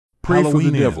Pray for the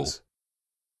Halloween Devil. ends.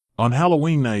 On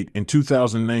Halloween night in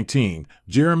 2019,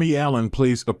 Jeremy Allen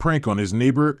plays a prank on his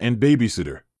neighbor and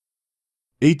babysitter,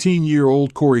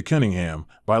 18-year-old Corey Cunningham,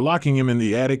 by locking him in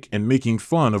the attic and making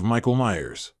fun of Michael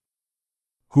Myers,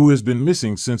 who has been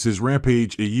missing since his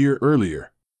rampage a year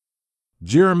earlier.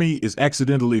 Jeremy is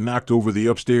accidentally knocked over the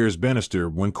upstairs banister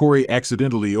when Corey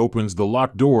accidentally opens the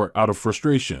locked door out of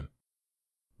frustration.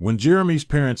 When Jeremy's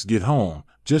parents get home,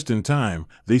 just in time,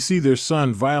 they see their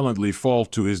son violently fall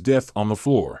to his death on the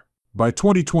floor. By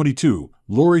 2022,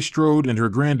 Laurie Strode and her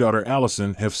granddaughter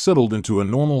Allison have settled into a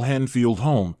normal Haddonfield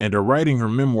home and are writing her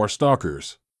memoir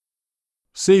Stalkers,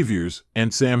 Saviors,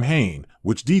 and Sam Hain,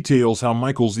 which details how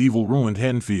Michael's evil ruined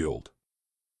Haddonfield.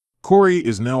 Corey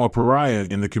is now a pariah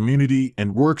in the community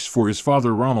and works for his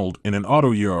father Ronald in an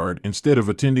auto yard instead of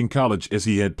attending college as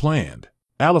he had planned.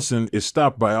 Allison is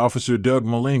stopped by Officer Doug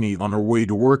Mullaney on her way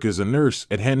to work as a nurse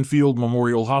at Haddonfield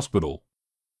Memorial Hospital.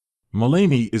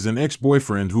 Mullaney is an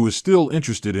ex-boyfriend who is still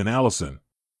interested in Allison.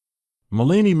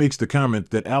 Mullaney makes the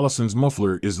comment that Allison's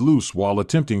muffler is loose while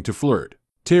attempting to flirt.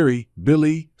 Terry,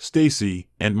 Billy, Stacy,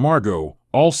 and Margot,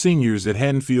 all seniors at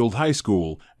Haddonfield High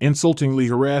School, insultingly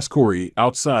harass Corey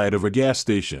outside of a gas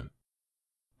station.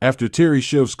 After Terry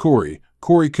shoves Corey,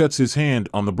 Corey cuts his hand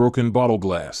on the broken bottle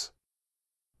glass.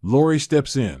 Laurie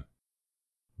steps in.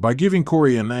 By giving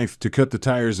Corey a knife to cut the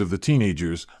tires of the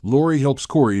teenagers, Laurie helps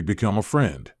Corey become a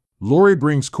friend. Laurie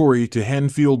brings Corey to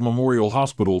Haddonfield Memorial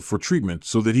Hospital for treatment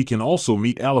so that he can also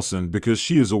meet Allison because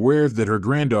she is aware that her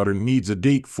granddaughter needs a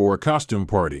date for a costume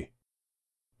party.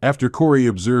 After Corey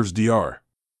observes Dr.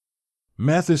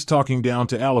 Mathis talking down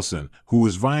to Allison, who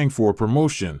is vying for a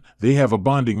promotion, they have a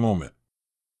bonding moment.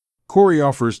 Corey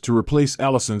offers to replace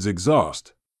Allison's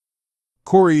exhaust.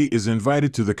 Corey is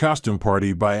invited to the costume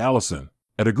party by Allison.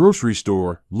 At a grocery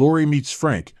store, Laurie meets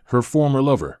Frank, her former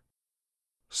lover.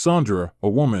 Sandra, a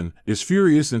woman, is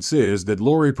furious and says that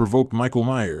Laurie provoked Michael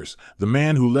Myers, the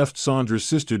man who left Sandra's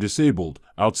sister disabled,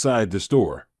 outside the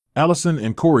store. Allison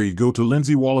and Corey go to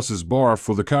Lindsay Wallace's bar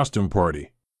for the costume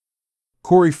party.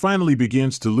 Corey finally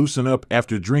begins to loosen up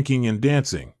after drinking and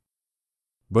dancing.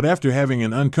 But after having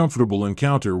an uncomfortable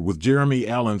encounter with Jeremy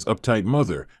Allen's uptight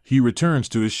mother, he returns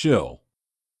to his shell.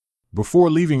 Before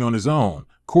leaving on his own,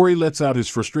 Corey lets out his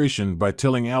frustration by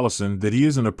telling Allison that he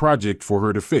isn't a project for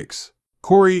her to fix.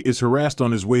 Corey is harassed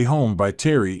on his way home by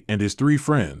Terry and his 3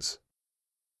 friends.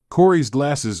 Corey's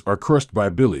glasses are crushed by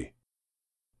Billy.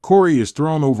 Corey is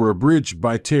thrown over a bridge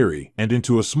by Terry and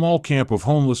into a small camp of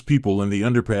homeless people in the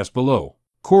underpass below.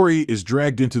 Corey is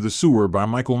dragged into the sewer by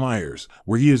Michael Myers,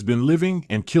 where he has been living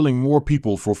and killing more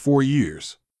people for 4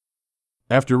 years.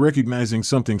 After recognizing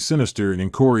something sinister in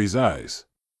Corey's eyes,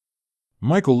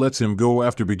 Michael lets him go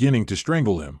after beginning to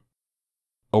strangle him.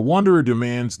 A wanderer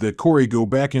demands that Corey go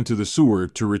back into the sewer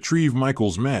to retrieve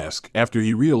Michael's mask after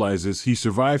he realizes he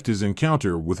survived his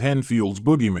encounter with Haddonfield's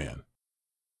boogeyman.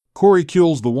 Corey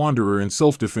kills the wanderer in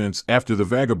self-defense after the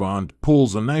vagabond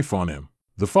pulls a knife on him.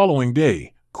 The following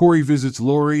day, Corey visits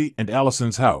Laurie and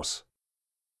Allison's house.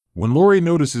 When Laurie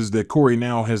notices that Corey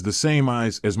now has the same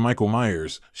eyes as Michael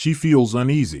Myers, she feels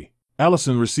uneasy.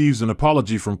 Allison receives an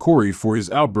apology from Corey for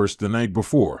his outburst the night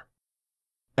before.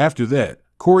 After that,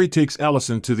 Corey takes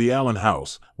Allison to the Allen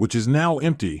house, which is now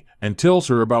empty, and tells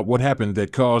her about what happened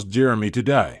that caused Jeremy to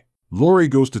die. Laurie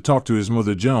goes to talk to his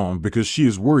mother Joan because she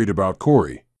is worried about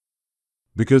Corey.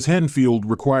 Because Haddonfield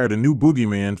required a new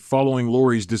boogeyman following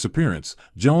Laurie's disappearance,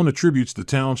 Joan attributes the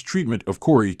town's treatment of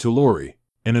Corey to Laurie.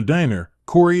 In a diner,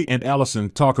 Corey and Allison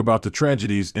talk about the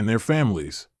tragedies in their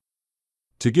families.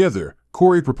 Together,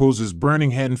 Corey proposes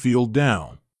burning Haddonfield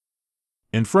down.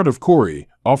 In front of Corey,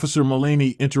 Officer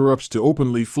Mullaney interrupts to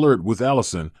openly flirt with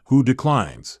Allison, who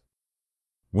declines.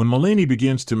 When Mullaney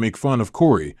begins to make fun of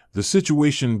Corey, the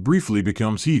situation briefly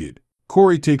becomes heated.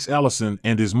 Corey takes Allison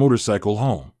and his motorcycle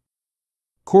home.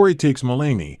 Corey takes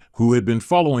Mullaney, who had been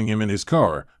following him in his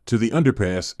car, to the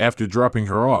underpass after dropping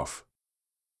her off.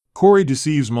 Corey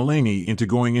deceives Mullaney into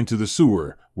going into the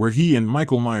sewer, where he and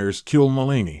Michael Myers kill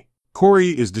Mullaney. Corey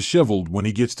is disheveled when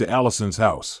he gets to Allison's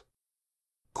house.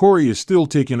 Corey is still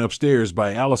taken upstairs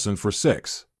by Allison for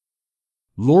sex.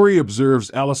 Laurie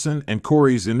observes Allison and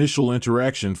Corey's initial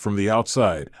interaction from the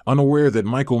outside, unaware that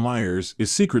Michael Myers is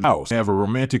secretly have a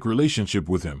romantic relationship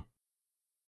with him.